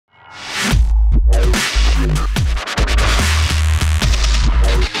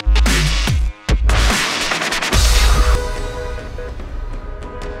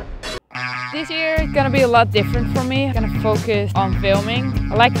lot different for me. I'm gonna focus on filming.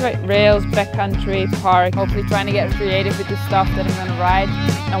 I like to ride rails, backcountry, park, hopefully trying to get creative with the stuff that I'm gonna ride.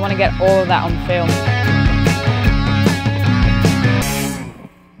 I want to get all of that on film.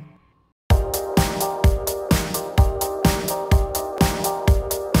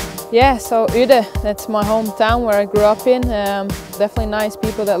 Yeah, so Ude, that's my hometown where I grew up in. Definitely nice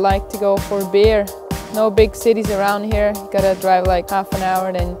people that like to go for beer. No big cities around here. You gotta drive like half an hour,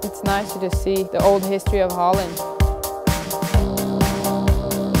 and it's nice to just see the old history of Holland.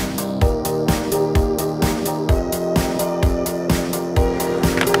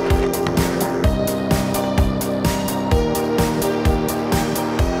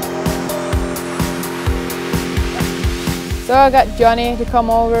 So I got Johnny to come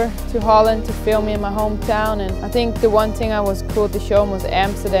over to Holland to film me in my hometown, and I think the one thing I was cool to show him was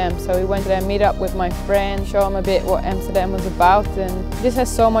Amsterdam. So we went to meet up with my friend, show him a bit what Amsterdam was about, and it just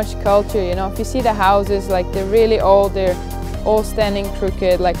has so much culture, you know. If you see the houses, like they're really old, they're all standing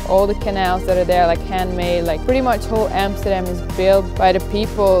crooked, like all the canals that are there, like handmade, like pretty much whole Amsterdam is built by the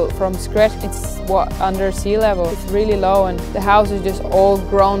people from scratch. It's what, under sea level, it's really low, and the houses just all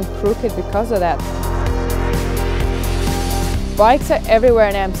grown crooked because of that. Bikes are everywhere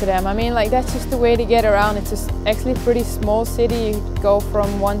in Amsterdam. I mean, like that's just the way to get around. It's just actually a pretty small city. You go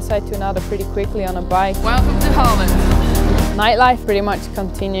from one side to another pretty quickly on a bike. Welcome to Holland. Nightlife pretty much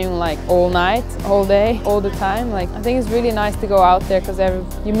continuing like all night, all day, all the time. Like I think it's really nice to go out there because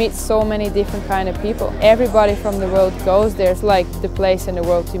you meet so many different kind of people. Everybody from the world goes there. It's like the place in the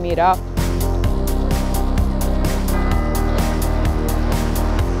world to meet up.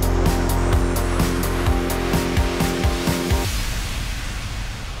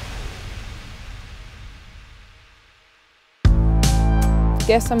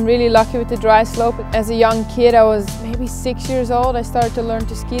 I guess I'm really lucky with the dry slope. As a young kid, I was maybe 6 years old. I started to learn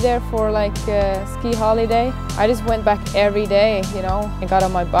to ski there for like a ski holiday. I just went back every day, you know. I got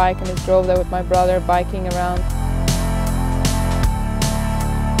on my bike and just drove there with my brother, biking around.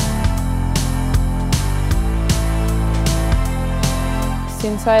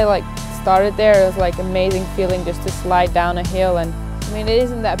 Since I started there, it was like amazing feeling just to slide down a hill. And I mean, it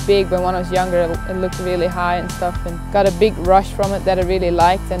isn't that big, but when I was younger it looked really high and stuff, and got a big rush from it that I really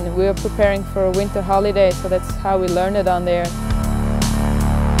liked, and we were preparing for a winter holiday, so that's how we learned it on there.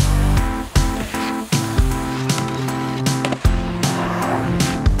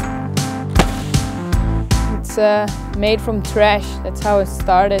 It's made from trash. That's how it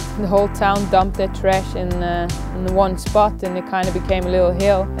started. The whole town dumped their trash in one spot, and it kind of became a little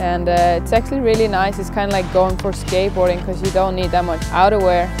hill. And it's actually really nice. It's kind of like going for skateboarding because you don't need that much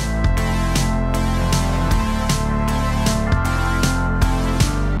outerwear.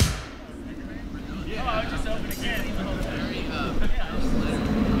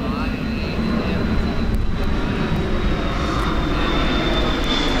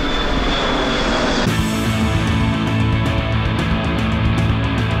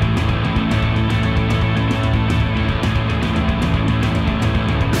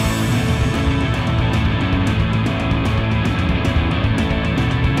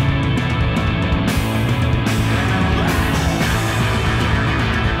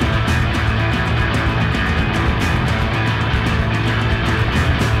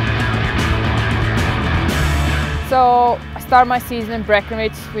 So I start my season in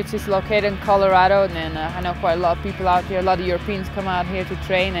Breckenridge, which is located in Colorado, and then I know quite a lot of people out here. A lot of Europeans come out here to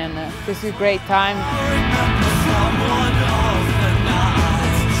train, and this is a great time.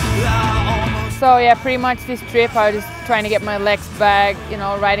 So yeah, pretty much this trip I was just trying to get my legs back, you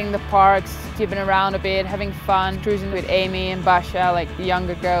know, riding the parks, jibbing around a bit, having fun, cruising with Amy and Basha, like the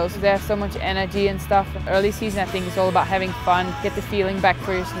younger girls. They have so much energy and stuff. Early season I think is all about having fun, get the feeling back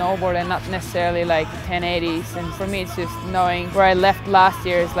for your snowboard, and not necessarily like 1080s. And for me it's just knowing where I left last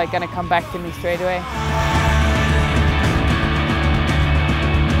year is like gonna come back to me straight away.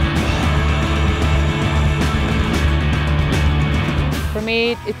 For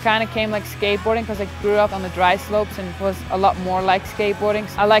me, it kind of came like skateboarding because I grew up on the dry slopes and it was a lot more like skateboarding.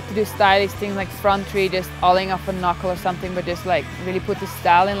 I like to do stylish things like front three, just olling off a knuckle or something, but just like really put the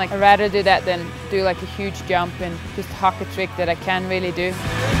style in. Like I'd rather do that than do like a huge jump and just hock a trick that I can't really do.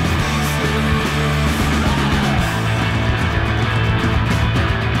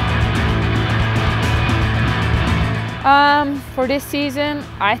 For this season,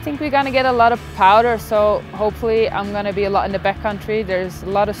 I think we're gonna get a lot of powder, so hopefully I'm gonna be a lot in the backcountry. There's a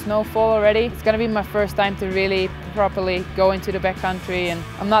lot of snowfall already. It's gonna be my first time to really properly go into the backcountry, and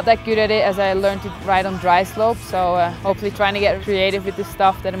I'm not that good at it as I learned to ride on dry slopes, so hopefully trying to get creative with the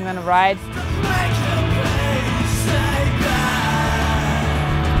stuff that I'm gonna ride.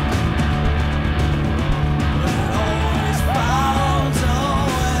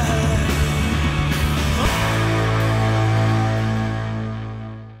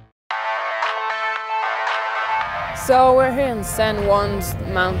 So we're here in San Juan's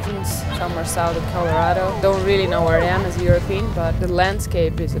mountains, somewhere south of Colorado. Don't really know where I am as a European, but the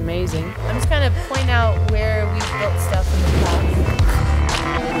landscape is amazing. I'm just kind of point out where we've built stuff in the past.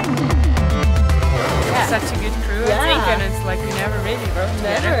 Yeah. Such a good crew, I think, and it's like we never really rode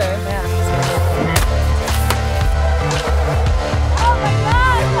together. Never. Yeah.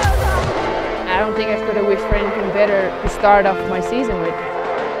 I don't think I could have wished for anything better to start off my season with.